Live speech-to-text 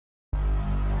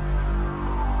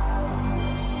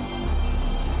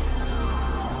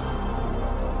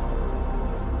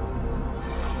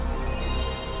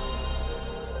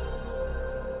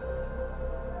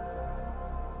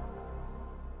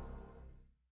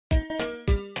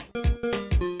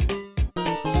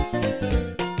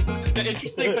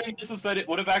interesting thing is that it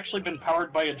would have actually been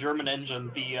powered by a German engine,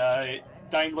 the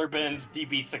Daimler-Benz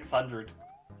DB600.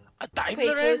 A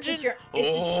Daimler engine?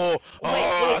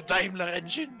 Wait, Daimler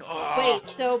engine! Oh. Wait,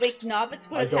 so McNobbits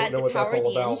would have had to power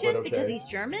the engine because he's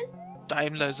German?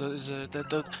 Daimler is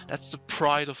that's the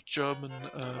pride of German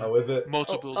is it?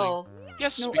 motor building.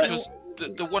 Yes, no, because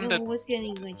the one that was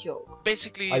getting my joke.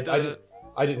 Basically, I didn't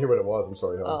hear what it was. I'm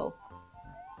sorry. Oh,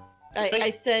 I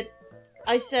said,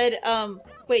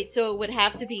 wait, so it would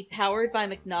have to be powered by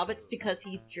McNobbits because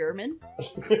he's German?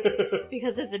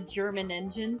 Because it's a German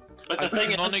engine? But the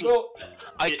thing is,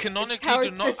 I canonically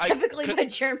do not. Specifically by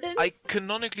Germans? I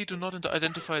canonically do not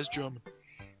identify as German.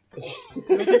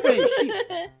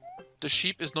 The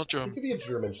sheep is not German. You could be a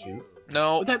German sheep.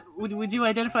 No. Would you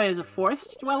identify as a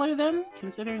forest dweller then,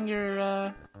 considering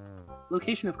your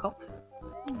location of cult?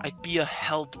 I'd be a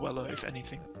hell dweller, if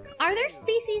anything. Are there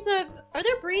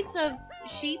breeds of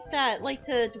sheep that like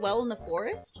to dwell in the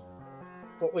forest?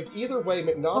 So, like, either way,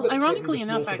 McNobbits. Well, ironically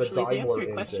enough, actually, to answer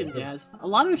your question, Jazz, a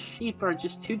lot of sheep are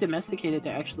just too domesticated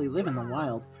to actually live in the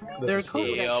wild. Their coat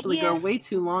would actually go way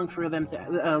too long for them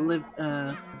to live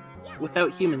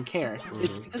without human care.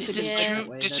 It's because this is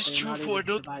true. This is true for it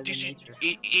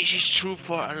is true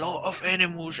for a lot of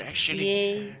animals, actually.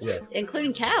 Yeah. Yes.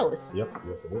 Including cows. Yep.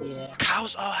 Yes, it is. Yeah.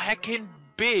 Cows are heckin'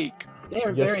 big. They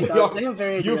are very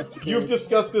domesticated. You've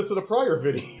discussed this in a prior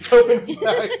video.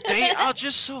 They are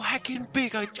just so heckin'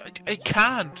 big. I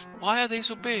can't. Why are they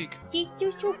so big?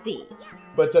 They're so big.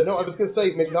 But no, I was gonna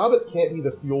say McNobbits can't be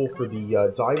the fuel for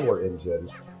the Daimler engine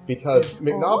because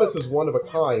McNobbits is one of a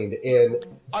kind, and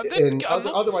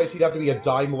otherwise he'd have to be a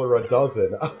Daimler a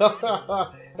dozen.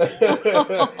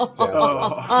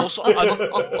 Also,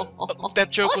 that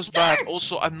joke was bad.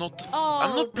 Also, I'm not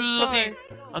bloody.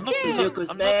 I'm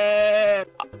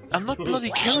not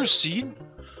bloody kerosene.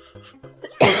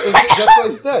 That's what I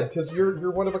said, because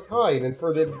you're one of a kind, and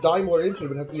for the Daimler engine, it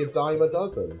would have to be a dime a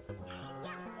dozen.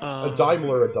 A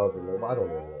Daimler a dozen. I don't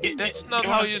know. That's not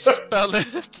how you spell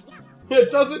it. It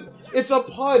doesn't. It's a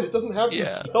pun. It doesn't have to be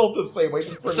spelled the same way.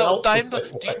 It's pronounced the same way.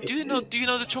 Do you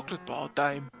know the chocolate bar?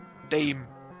 Dame.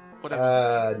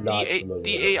 Whatever.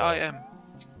 D-A-I-M.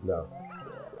 No.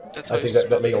 That's how I think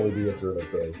that may only be a German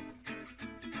thing.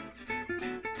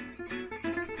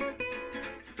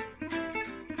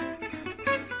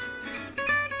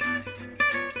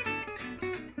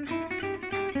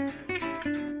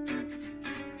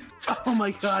 Oh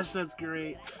my gosh, that's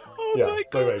great. Oh my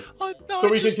god. So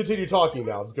we can continue talking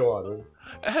now. Just go on.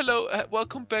 Hello,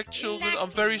 welcome back, children. I'm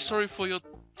very sorry for your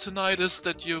tinnitus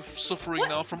that you're suffering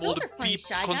now from all the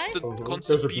constant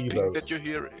beeping that you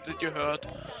heard.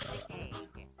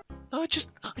 No, I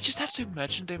just have to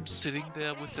imagine them sitting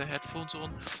there with their headphones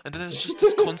on, and then there's just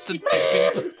this constant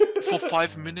beeping for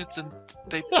 5 minutes, and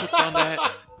they put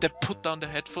down the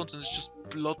headphones, and it's just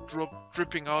blood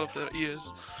dripping out of their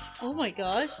ears. Oh my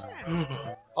gosh.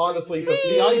 Honestly,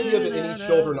 the idea that any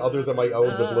children other than my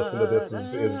own would listen to this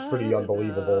is pretty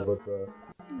unbelievable. But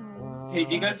hey,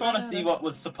 do you guys want to see what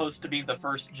was supposed to be the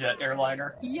first jet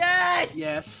airliner? Yes.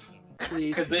 Yes.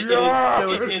 Please. Because it's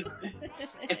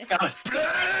got a...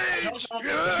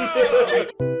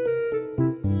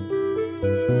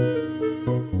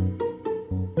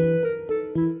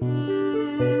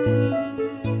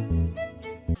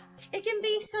 It can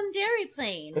be Sundari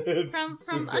Plane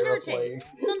from Undertale.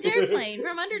 Sundari Plane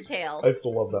from Undertale. I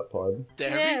still love that pun.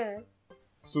 Yeah.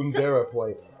 Sundara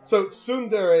Plane. So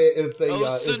Sundere is a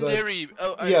Sundari.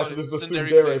 Yes, it was the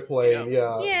Sundere Plane. From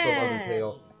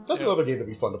Undertale. That's another game that'd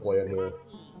be fun to play on here.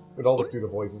 We'd all just do the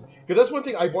voices. Because that's one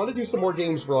thing, I want to do some more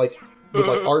games for with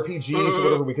RPGs or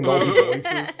whatever, we can all do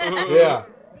voices. Yeah.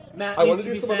 I want to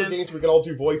do some other games where we can all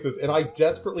do voices, and I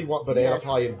desperately want Banana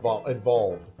Pie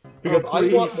involved. Because I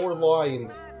want more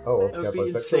lines. Oh, okay,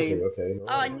 but that's okay, okay.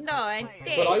 Oh no, I'm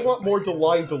dead. But I want more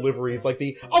line deliveries, like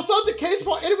the "I'll solve the case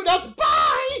for anyone else."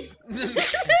 Bye.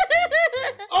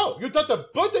 Oh, you thought the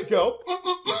button go?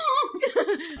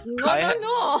 No. I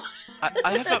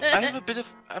have a bit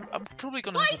of. I'm probably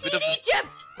gonna have a bit of.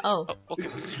 Egypt. Oh. Okay.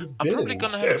 I'm probably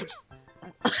gonna have to.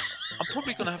 I'm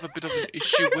probably gonna have a bit of an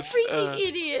issue with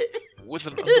idiot. With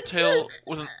an Undertale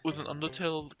with an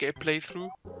Undertale game playthrough.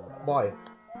 Why?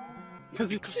 Because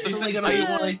there's only gonna be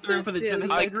one playthrough for the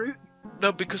genocide route.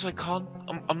 No, because I can't.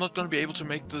 I'm not gonna be able to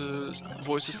make the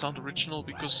voices sound original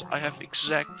because I have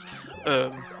exact,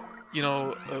 I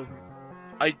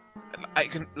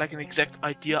can like an exact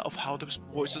idea of how the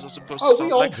voices are supposed to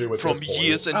sound like from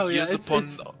years and years upon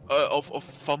of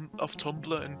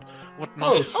Tumblr and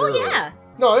whatnot. Oh, sure. Oh yeah.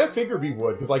 No, I figured we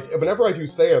would, because like whenever I do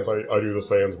Sans, I do the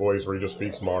Sans voice where he just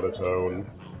speaks monotone.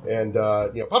 And,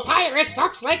 you know, Papyrus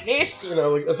talks like this! You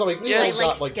know, like, it's like... Yeah, like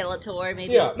Skeletor,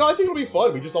 maybe. Yeah, no, I think it'll be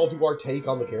fun. We just all do our take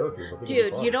on the characters.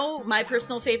 Dude, you know my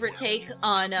personal favorite take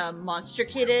on Monster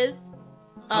Kid is?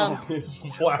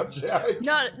 Flapjack?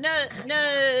 No,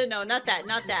 not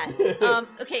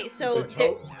that. Okay, so...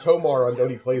 Tomar on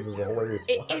Noni Plays is a hilarious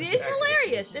It is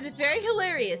hilarious. It is very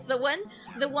hilarious. The one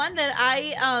that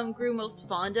I grew most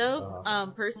fond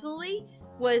of, personally,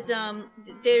 was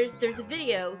there's a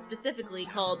video specifically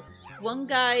called One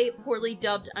Guy Poorly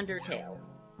Dubbed Undertale,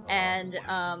 and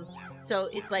so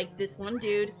it's like this one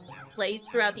dude plays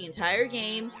throughout the entire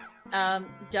game,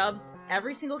 dubs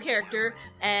every single character,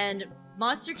 and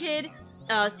Monster Kid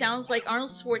sounds like Arnold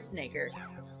Schwarzenegger.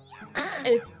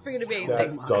 It's freaking amazing.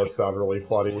 That does sound really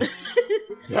funny.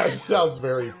 That sounds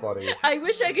very funny. I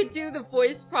wish I could do the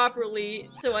voice properly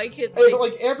so I could. Hey, but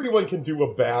like everyone can do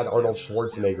a bad Arnold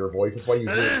Schwarzenegger voice. That's why you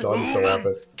hear it done so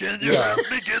often. Can you help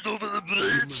me get over the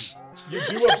bridge? You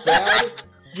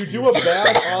do a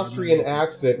bad Austrian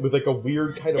accent with like a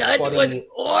weird kind of funny. That was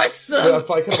awesome. Kind of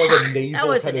like a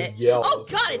nasal kind of yell. Oh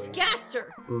God, it's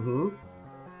Gaster. Mm-hmm.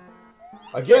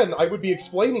 Again, I would be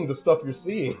explaining the stuff you're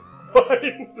seeing.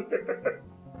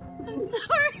 I'm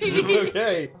sorry.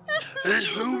 Okay. Hey,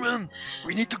 human!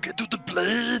 We need to get to the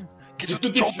plane! Get to the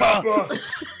chopper!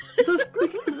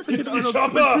 Get to the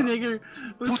chopper!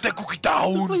 Put that cookie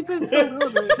down!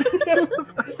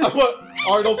 I want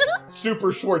Arnold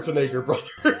Super Schwarzenegger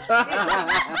brothers.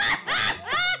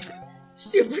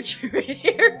 Super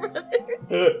Schwarzenegger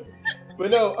brothers.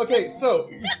 But no, okay, so,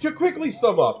 to quickly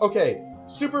sum up, okay,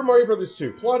 Super Mario Bros.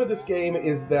 2. Plot of this game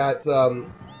is that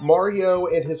Mario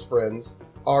and his friends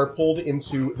are pulled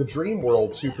into the Dream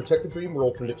World to protect the Dream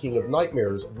World from the King of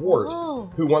Nightmares, Wart,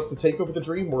 who wants to take over the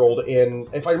Dream World and,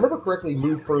 if I remember correctly,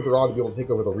 move further on to be able to take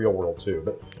over the real world too.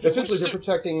 But essentially, they're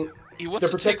protecting. He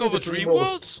wants to take over the Dream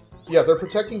World? Yeah, they're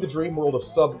protecting the Dream World of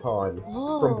Subcon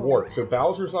from Wart. So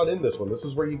Bowser's not in this one. This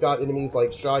is where you got enemies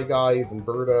like Shy Guys and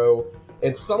Birdo,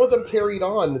 and some of them carried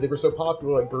on. They were so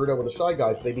popular, like Birdo and the Shy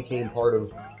Guys, they became part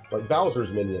of like Bowser's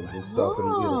minions and stuff in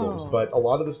video games. But a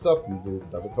lot of the stuff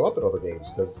doesn't come up in other games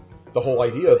because the whole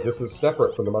idea is this is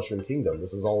separate from the Mushroom Kingdom.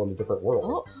 This is all in a different world.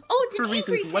 Oh, it's For an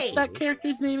reasons, angry what's face. that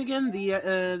character's name again? The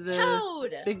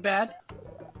Toad. Big Bad.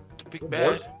 The Big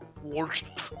Bad. Wart.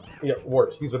 Yeah,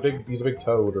 Wart. He's a big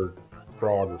toad or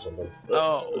frog or something.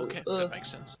 Oh, okay, that makes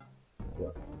sense. Yeah.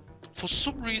 For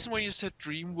some reason, when you said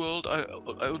Dream World, I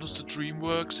understood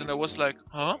DreamWorks, and I was like,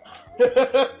 huh?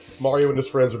 Mario and his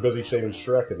friends are busy shaving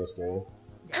Shrek in this game.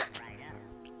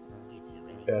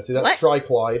 Yeah, see, that's What?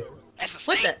 Tri-Clyde. That's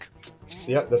a What's snake!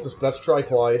 Yep, that's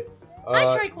Tri-Clyde.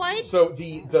 Hi, Tri-Clyde. So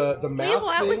the Will you go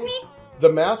out with me? The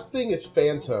mask thing is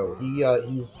Phanto.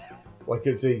 He's like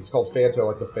he's called Phanto,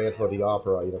 like the Phantom of the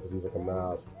Opera, you know, because he's like a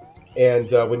mask.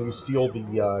 And when you steal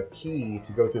the key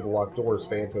to go through the locked doors,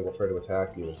 Phanto will try to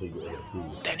attack you until you get rid of the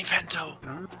key. Danny Phanto!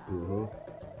 Mm-hmm.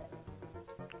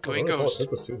 Going Ghost.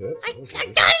 Was 2 hits. I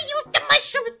gotta use the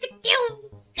mushrooms to kill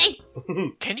Snake.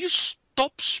 Can you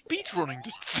stop speedrunning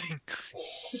this thing?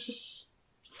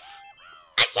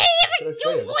 I can't even do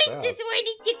voices or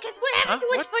anything because we're having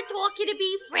too much fun talking to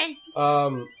be friends.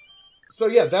 So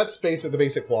yeah, that's the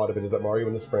basic plot of it is that Mario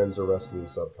and his friends are rescuing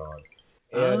Subcon.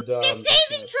 And They're saving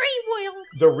Dream World.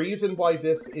 the reason why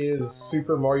this is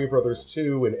Super Mario Bros.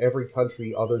 2 in every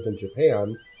country other than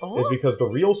Japan is because the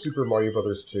real Super Mario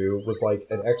Bros. 2 was like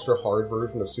an extra hard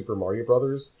version of Super Mario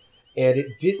Bros. And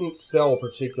it didn't sell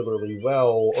particularly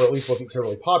well, or at least wasn't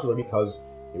terribly popular because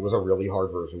it was a really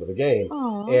hard version of the game.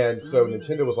 And so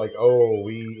Nintendo was like, oh,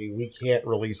 we can't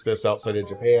release this outside of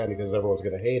Japan because everyone's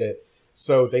going to hate it.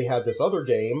 So they had this other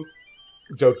game,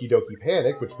 Doki Doki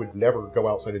Panic, which would never go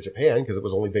outside of Japan because it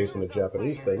was only based on a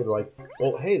Japanese thing. And they're like,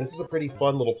 well, hey, this is a pretty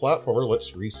fun little platformer.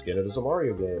 Let's reskin it as a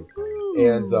Mario game.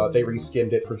 And they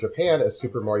reskinned it for Japan as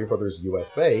Super Mario Bros.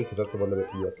 USA, because that's the one that went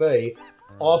to USA,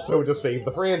 also to save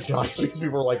the franchise, because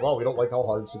people were like, well, we don't like how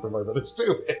hard Super Mario Bros. 2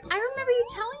 is. I remember you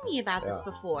telling me about this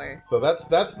before. So that's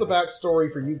the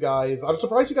backstory for you guys. I'm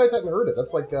surprised you guys hadn't heard it.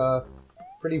 That's like a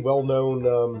pretty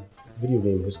well-known video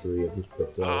game history.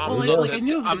 But, I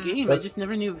knew of the game, I just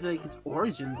never knew of like its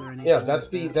origins or anything. Yeah,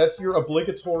 that's your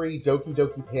obligatory Doki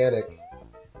Doki Panic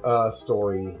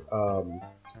story.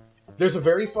 There's a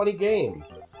very funny game.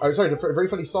 A very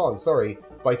funny song,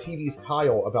 by TV's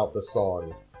Kyle about this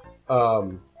song.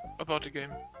 About the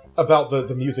game. About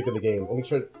the music of the game. Let me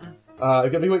try.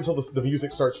 Let me wait until the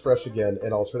music starts fresh again,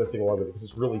 and I'll try to sing along with it because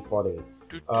it's really funny.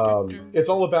 It's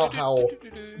all about how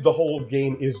the whole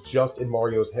game is just in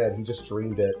Mario's head. He just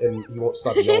dreamed it, and he won't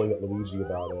stop yelling at Luigi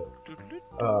about it.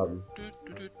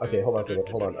 Okay, hold on a second.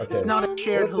 Hold on. Okay. It's not a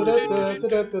shared hallucination.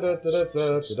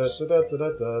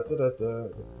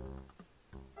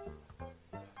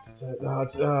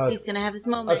 He's gonna have his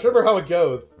moment. I remember how it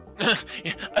goes. Oh no!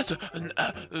 I'm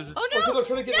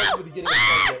trying to get to the beginning.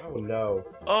 Oh no!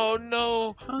 Oh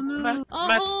no! Oh no!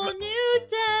 Whole new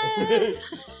day.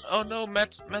 Oh no!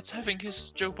 Matt's having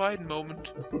his Joe Biden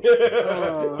moment.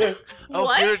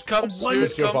 What? Here it comes! Here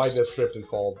it Joe comes! Biden has tripped and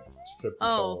fall.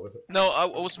 No, I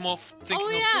was more thinking.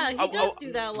 Oh yeah, he does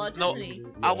do that a lot, doesn't he?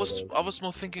 I was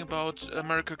more thinking about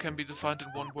America can be defined in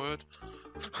one word.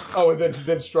 Oh, and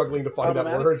then struggling to find that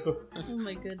word. Oh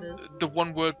my goodness. The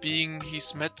one word being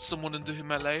he's met someone in the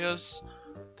Himalayas.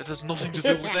 That has nothing to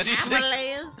do with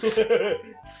anything.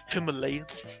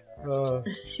 Himalayas. Oh,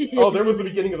 there was the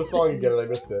beginning of the song again, and I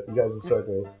missed it. You guys are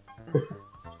struggling.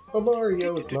 Oh,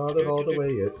 Mario, it's not at all the way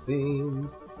it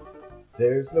seems.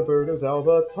 There's no Birdo's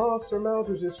albatross or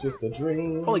Mouser's, it's just a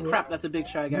dream. Holy crap, that's a big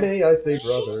Shy Guy. May I say,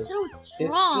 brother, she's so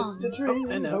strong. It's just a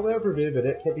dream, however vivid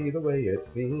it can be the way it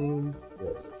seems.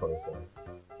 Yeah, it's a funny song.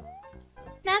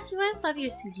 Matthew, I love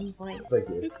your singing voice. Thank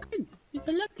you. It's good. It's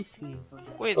a lovely singing voice.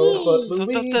 Wait, oh, but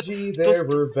Luigi, there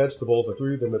were vegetables, I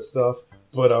threw them at stuff.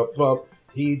 But bump,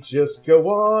 he'd just go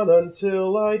on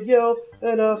until I'd yell,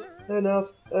 enough,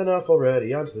 enough, enough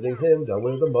already. I'm sitting him down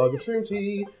with a mug of shroom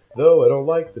tea. Though I don't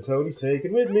like the toad he's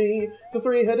taken with me. The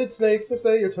three-headed snakes I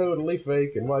say are totally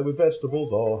fake, and why would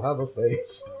vegetables all have a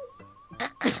face?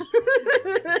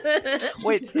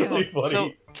 Wait, really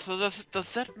funny. So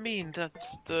does that mean that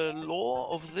the lore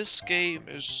of this game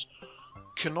is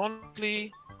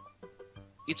canonically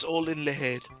it's all in the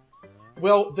head?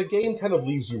 Well, the game kind of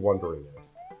leaves you wondering it.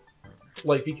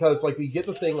 Like, because, like, we get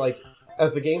the thing, like,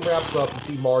 as the game wraps up, you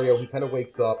see Mario, he kind of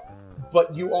wakes up,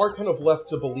 but you are kind of left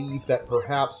to believe that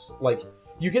perhaps, like,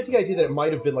 you get the idea that it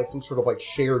might have been, like, some sort of, like,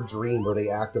 shared dream where they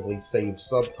actively saved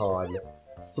Subcon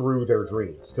through their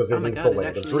dreams, because it is the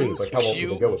land of dreams. Like, how else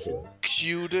would they go with it?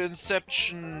 Cue the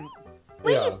Inception.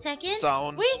 Wait a second.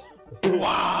 Sound.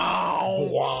 Wow.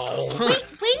 Wow.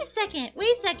 Wait a second.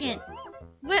 Wait a second.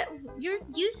 What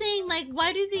you saying? Like,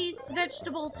 why do these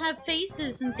vegetables have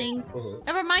faces and things?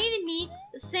 It reminded me.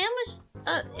 Sam was.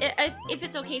 If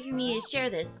it's okay for me to share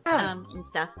this, and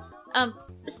stuff. Sam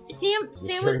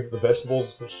was. The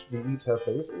vegetables we eat have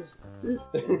faces?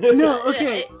 No,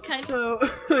 okay. So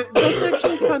that's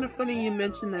actually kind of funny you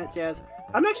mentioned that, Jazz.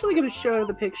 I'm actually going to show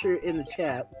the picture in the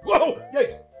chat. Whoa!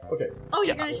 Yikes! Okay. Oh,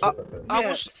 you're gonna show.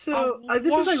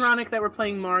 This is ironic that we're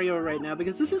playing Mario right now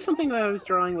because this is something that I was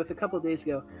drawing with a couple of days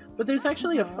ago. But there's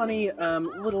actually a funny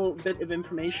little bit of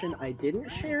information I didn't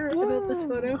share about this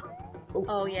photo.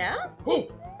 Oh yeah. Whoa.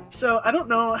 So I don't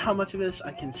know how much of this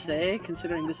I can say,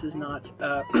 considering this is not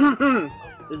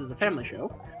this is a family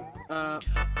show.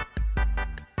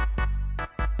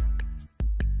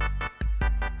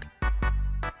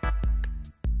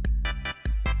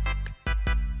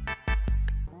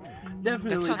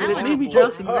 Definitely, but it made me draw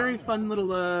some very fun little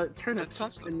turnips.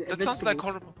 That sounds like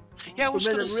horrible. Yeah, I was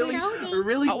gonna say a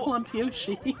really plump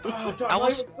Yoshi. I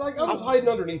was hiding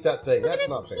underneath that thing. That's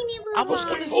not fair. I was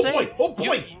gonna say. Oh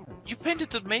boy! You painted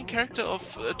the main character of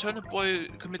Turnip Boy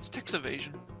Commits Tax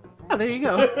Evasion. Oh, there you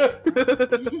go.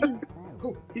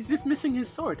 He's just missing his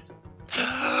sword.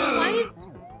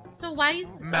 So why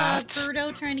is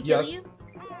Birdo trying to kill you?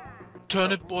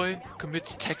 Turnip Boy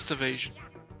Commits Tax Evasion.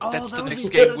 That's the next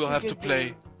game we'll have to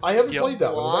play. I haven't played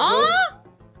that one. What?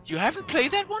 You haven't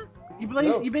played that one? You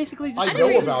basically just... I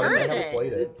know about it, I haven't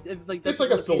played it. It's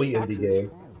like a silly indie game.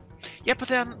 Yeah, but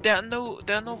there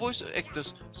are no voice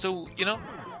actors, so you know.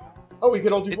 Oh, we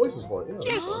can all do voices for it. Yeah.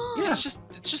 Yes, yeah.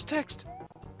 It's just text,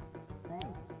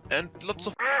 and lots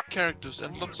of characters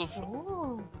and lots of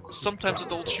sometimes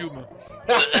adult humor.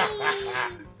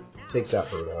 Take that,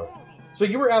 Birdo. So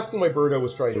you were asking why Birdo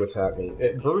was trying to attack me.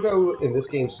 Birdo in this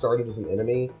game started as an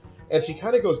enemy, and she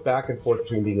kind of goes back and forth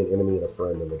between being an enemy and a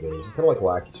friend in the game. It's kind of like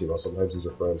Lakitu. Sometimes he's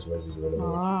your friend, sometimes he's your enemy.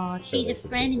 Oh, she's a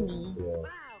frenemy. Yeah.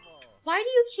 Why do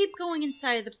you keep going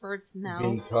inside of the bird's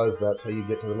mouth? Because that's how you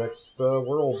get to the next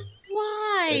world.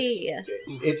 Why?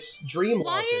 It's dream logic.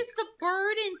 Why is the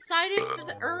bird inside of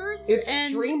the earth?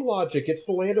 It's dream logic. It's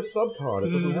the land of Subcon.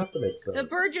 It doesn't have to make sense. The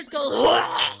bird just goes,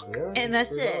 and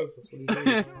that's it.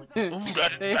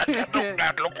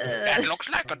 That looks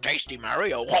like a tasty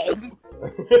Mario.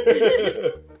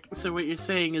 So what you're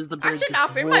saying is the bird just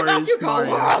vores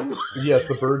Mario. Yes,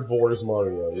 the bird vores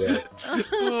Mario, yes. I'm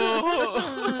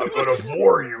gonna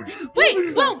bore you. Wait,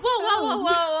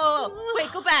 whoa.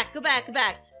 Wait, go back.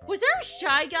 Was there a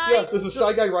Shy Guy? Yeah, there's a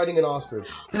Shy Guy riding an ostrich.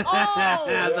 Oh,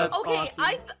 that's okay.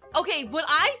 awesome. Okay, what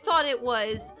I thought it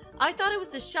was, I thought it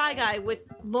was a Shy Guy with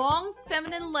long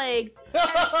feminine legs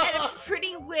and a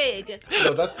pretty wig.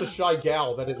 No, that's the Shy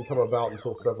Gal. That didn't come about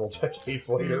until several decades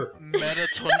later.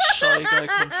 Mettaton Shy Guy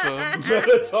confirmed.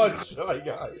 Mettaton Shy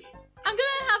Guy. I'm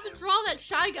gonna have to draw that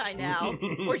Shy Guy now.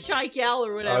 Or Shy Gal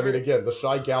or whatever. I mean, again, the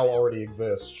Shy Gal already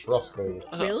exists. Trust me.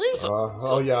 Really?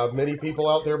 Oh yeah, many people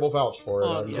out there will vouch for it.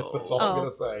 I guess that's all I'm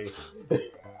gonna say.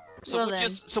 So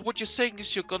what you're saying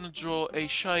is you're gonna draw a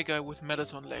Shy Guy with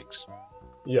Mettaton legs?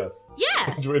 Yes. Yeah!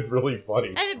 It's really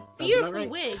funny. And a beautiful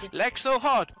wig. Leg so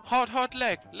hard, hard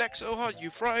leg. Leg so hard,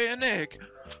 you fry an egg.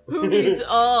 Who needs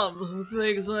arms with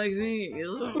legs like these?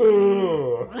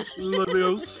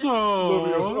 Leviosa.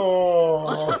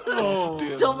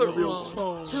 Stop it,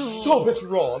 Ron. Stop it,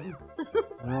 Ron.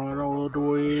 Ronald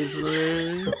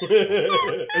Weasley.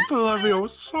 It's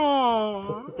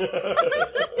Leviosa.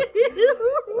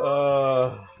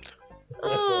 I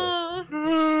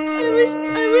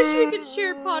wish we could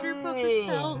share Potter Puppet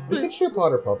Pals We can share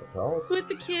Potter Puppet Pals. with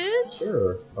the kids.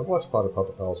 Sure. I've watched Potter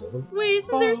Puppet Pals with them. Wait,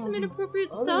 isn't there some inappropriate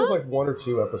I think stuff? there's like 1 or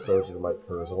 2 episodes that might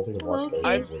curse. I don't think I've watched those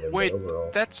with them wait, overall.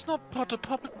 that's not Potter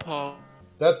Puppet Pal.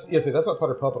 That's that's not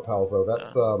Potter Puppet Pals though.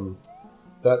 That's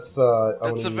That's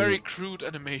Oni, a very crude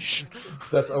animation.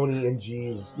 That's Oni and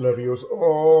G's Leviosa.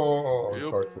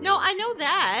 Cartoon. No, I know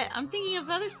that. I'm thinking of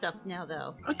other stuff now,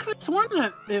 though. I could have sworn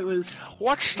that it was.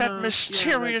 Watch that yeah,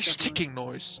 mysterious that's ticking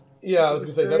noise. Yeah, I was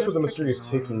gonna say that's where the mysterious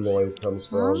ticking noise comes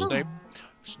from. Snape.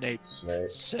 Snake.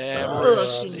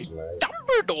 Severus Snake.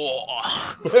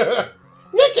 Dumbledore.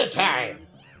 Nick time.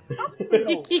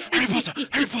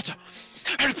 Harry Potter.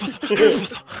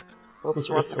 That's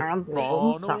what's on the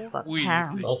inside that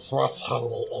counts. That's what's on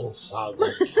the inside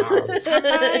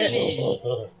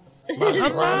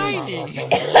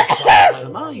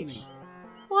Hermione.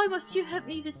 Why must you hurt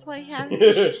me this way, Harry?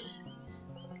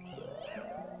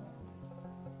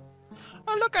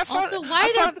 Oh look, I found. Also, why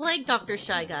are there Plague Doctor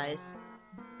Shy Guys?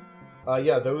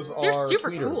 Yeah, those are They're super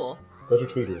tweeters. cool. Those are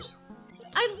tweeters.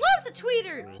 I love the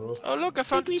tweeters! Oh look, I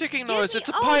found a ticking Give noise. me It's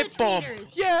a all pipe the bomb.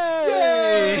 tweeters.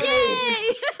 Yay!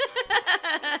 Yay!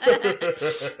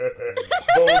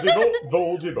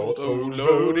 Voldemort.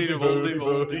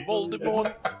 Voldemort.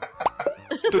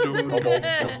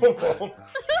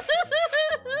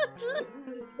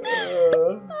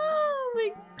 Oh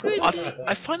my goodness.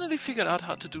 I finally figured out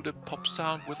how to do the pop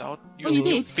sound without using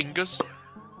your fingers.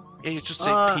 Yeah, you just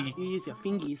say P. You use your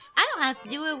fingies. I don't have to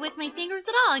do it with my fingers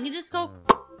at all. I can just go.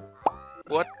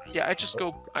 What? Yeah, I just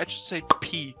say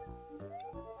P.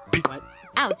 What?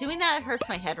 Ow, doing that hurts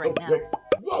my head right now.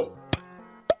 Whoa!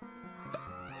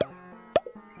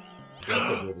 Yeah,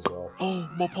 I could do it as well. Oh,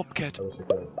 more Popcat.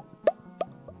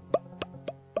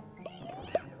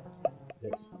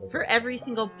 For every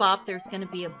single bop, there's gonna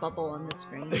be a bubble on the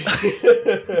screen.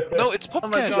 No, it's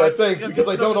Popcat. Yeah, thanks, because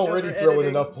I don't already throw in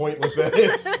enough pointless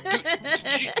edits.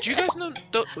 Do you guys know?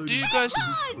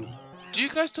 Do you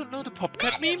guys don't know the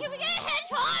Popcat meme? Can we get a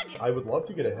hedgehog? I would love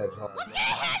to get a hedgehog. Let's get a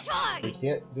hedgehog! We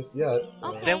can't just yet.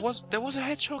 Okay. There was a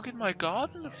hedgehog in my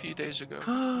garden a few days ago.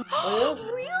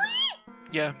 Really?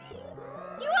 Yeah.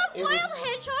 You have wild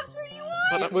hedgehogs where you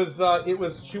are? It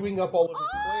was chewing up all of his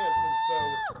plants,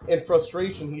 and so in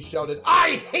frustration he shouted,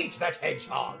 "I hate that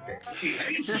hedgehog!" You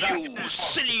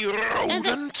silly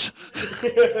rodent!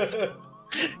 And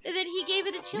then he gave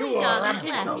it a chili You dog are and it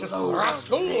left. just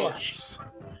rascal! He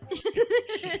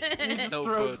just No,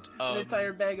 throws but, an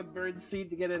entire bag of bird seed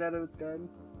to get it out of its garden.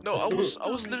 No, I was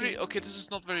literally okay. This is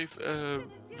not very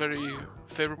very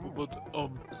favorable, but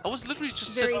I was literally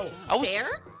just Very I was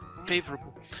fair?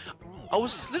 favorable. I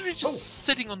was literally just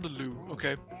sitting on the loo,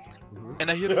 okay,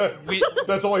 and I hear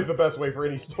That's always the best way for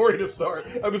any story to start.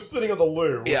 I was sitting on the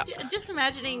loo. Yeah. Just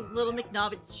imagining little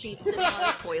McNuggets sheep sitting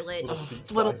on a toilet.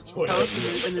 Little toilet.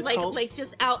 in his like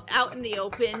just out in the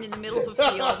open in the middle of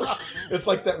a field. It's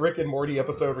like that Rick and Morty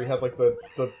episode where he has like the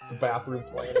bathroom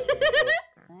planet.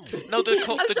 No, the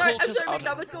cult I'm sorry, has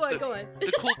McNuggets, go on.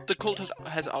 The cult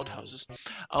has outhouses.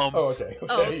 Okay.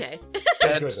 Oh, okay.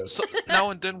 And so, now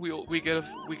and then we get an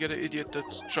idiot that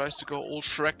tries to go all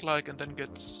Shrek-like and then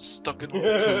gets stuck in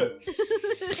the poo.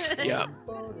 Yeah.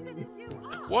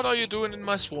 What are you doing in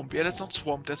my swamp? Yeah, that's not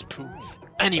swamp, that's poo.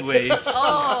 Anyways.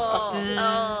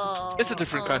 It's a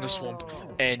different kind of swamp.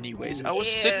 Anyways, I was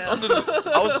sitting on the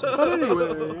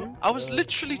loo. I was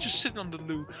literally just sitting on the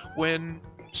loo when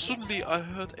suddenly I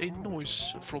heard a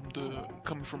noise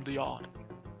coming from the yard.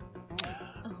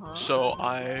 So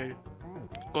I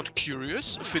got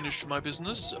curious, finished my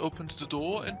business, opened the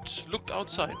door, and looked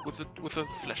outside with a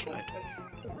flashlight,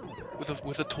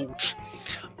 with a torch.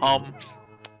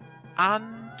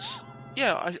 And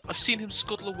yeah, I've seen him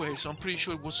scuttle away, so I'm pretty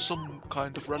sure it was some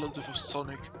kind of relative of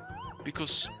Sonic.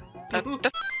 because that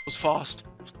was fast.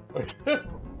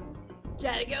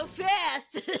 Gotta go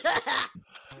fast!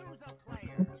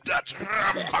 That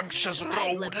rambunctious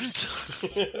rodent!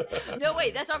 No,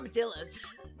 wait, that's armadillos.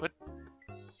 What?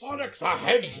 Sonic the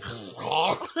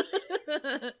Hedgehog!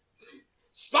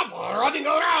 Stop running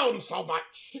around so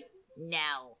much!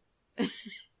 Now.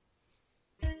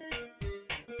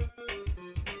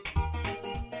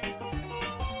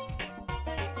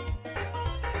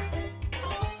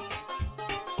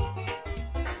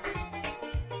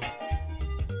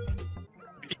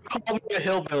 Call me a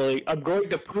hillbilly. I'm going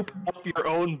to poop up your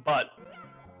own butt.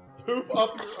 Poop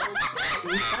up your own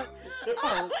butt?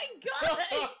 Oh my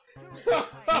god!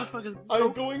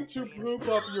 I'm going to poop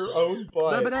up your own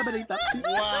butt. Wow.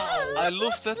 I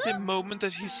love that the moment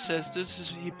that he says this,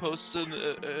 he posts a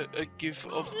gif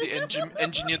of the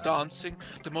engineer dancing,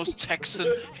 the most Texan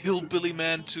hillbilly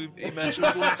man to imagine.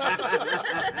 Darn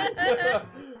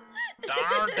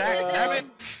that,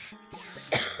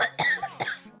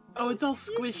 Oh, it's all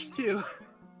squished too.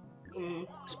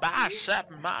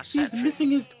 He's missing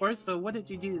his torso. What did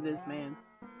you do to this man?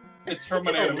 It's from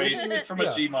an animation. It's from a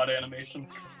Gmod animation.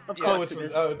 Of course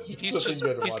he's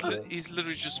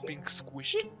literally just being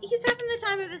squished. He's having the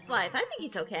time of his life. I think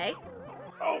he's okay.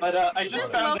 But I just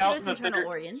found out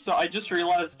that so I just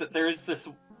realized that there is this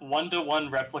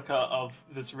 1-to-1 replica of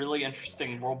this really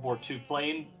interesting World War II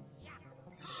plane.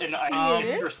 And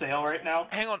it's for sale right now.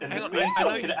 Hang on. I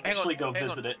could actually go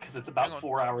visit it because it's about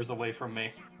 4 hours away from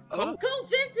me. Go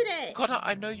visit it! Connor,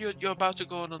 I know you're about to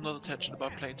go on another tangent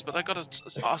about planes, but I gotta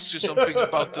ask you something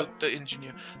about the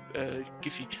engineer,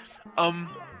 Giffy.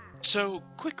 So,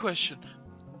 quick question.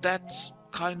 That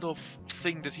kind of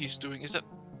thing that he's doing, is that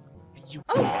you?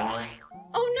 Oh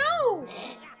no!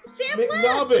 Sam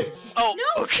McNubbins! Oh,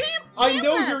 no, okay. Sam I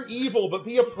know left. you're evil, but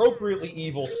be appropriately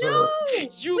evil, sir. No!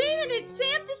 Wait a minute,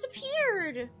 Sam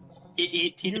disappeared!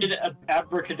 He did an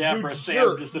abracadabra, Sam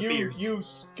jerk. disappears. You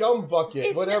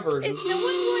scumbucket, whatever. Is no one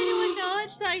going to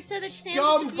acknowledge that I said that Sam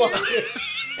Scumbucket! disappeared?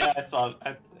 Yeah, I saw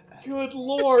it. Good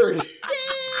lord!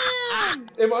 Sam!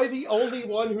 Am I the only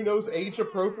one who knows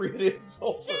age-appropriate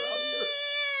insults around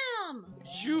Sam!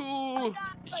 You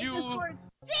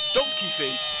donkey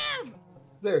face!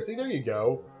 here? There you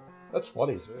go. That's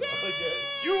funny.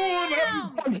 You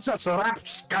bunch of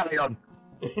rapscallion!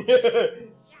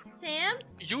 Sam?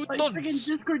 You My dunce! freaking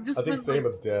Discord just I think went Sam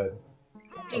is dead.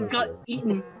 and got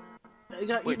eaten. I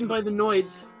got eaten by the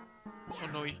Noids. Oh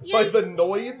no. By the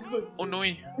Noids? Oh no.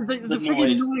 The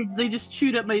freaking Noids, they just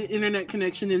chewed up my internet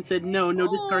connection and said, no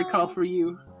Discord call for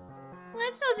you. Well,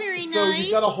 that's not very nice. So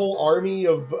you got a whole army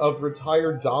of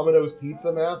retired Domino's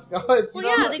pizza mascots? Well,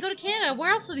 yeah, they go to Canada.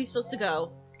 Where else are they supposed to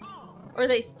go? Or are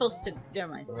they supposed to...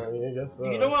 Never mind. I guess so.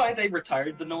 You know why they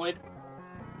retired the Noid?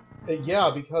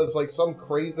 Yeah, because like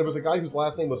there was a guy whose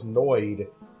last name was Noid.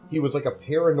 He was like a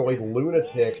paranoid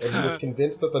lunatic, and he was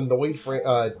convinced that the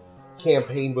Noid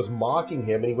campaign was mocking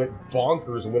him, and he went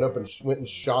bonkers and went and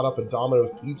shot up a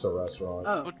Domino's pizza restaurant.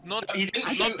 Oh. But not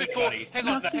before. Hang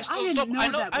No, on, see, stop. I didn't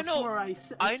know that before I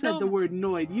said the word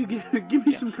Noid. You give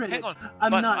me some credit. Hang on,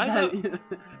 I'm but not I that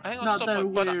hang on, not stop,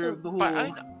 that but aware of the whole.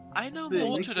 I know thing.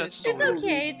 more to that story. It's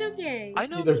okay, it's okay. I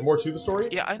know. There's more to the story?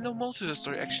 Yeah, I know more to the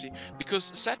story actually,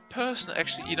 because that person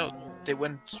actually, they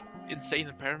went insane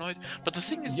and paranoid. But the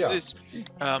thing is this: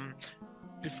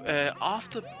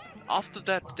 after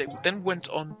that, they then went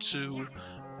on to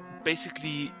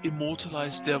basically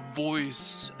immortalize their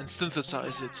voice and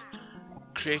synthesize it,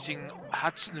 creating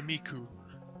Hatsune Miku.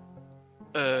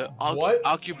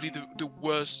 Arguably the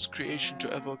worst creation to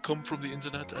ever come from the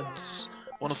internet, and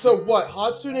one of what?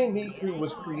 Hatsune Miku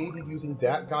was created using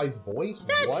that guy's voice?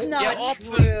 That's what? not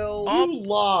true. You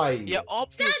lied. Yeah,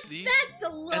 obviously. That's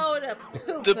a load of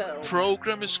poo-poo. The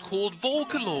program is called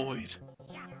Vocaloid.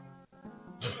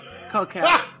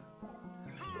 Coca.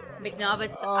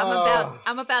 McNubbins,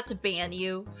 I'm about to ban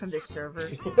you from this server.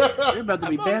 You're about to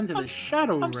be banned to the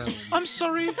Shadow Realm. I'm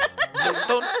sorry.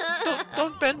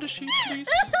 Don't bend the sheep, please.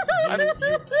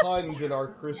 You punned in our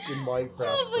Christian Minecraft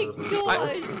server. Oh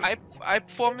my god! I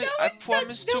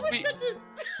promise to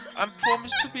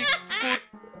be good.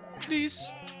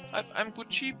 Please, I'm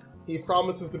good sheep. He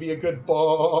promises to be a good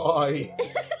boy.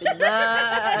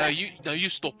 Now you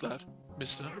stop that,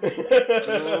 Mister.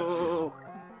 Oh.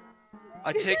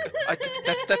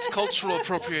 That's cultural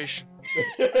appropriation.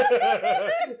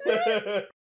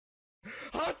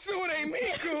 Hatsune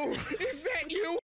Miku! Is that you?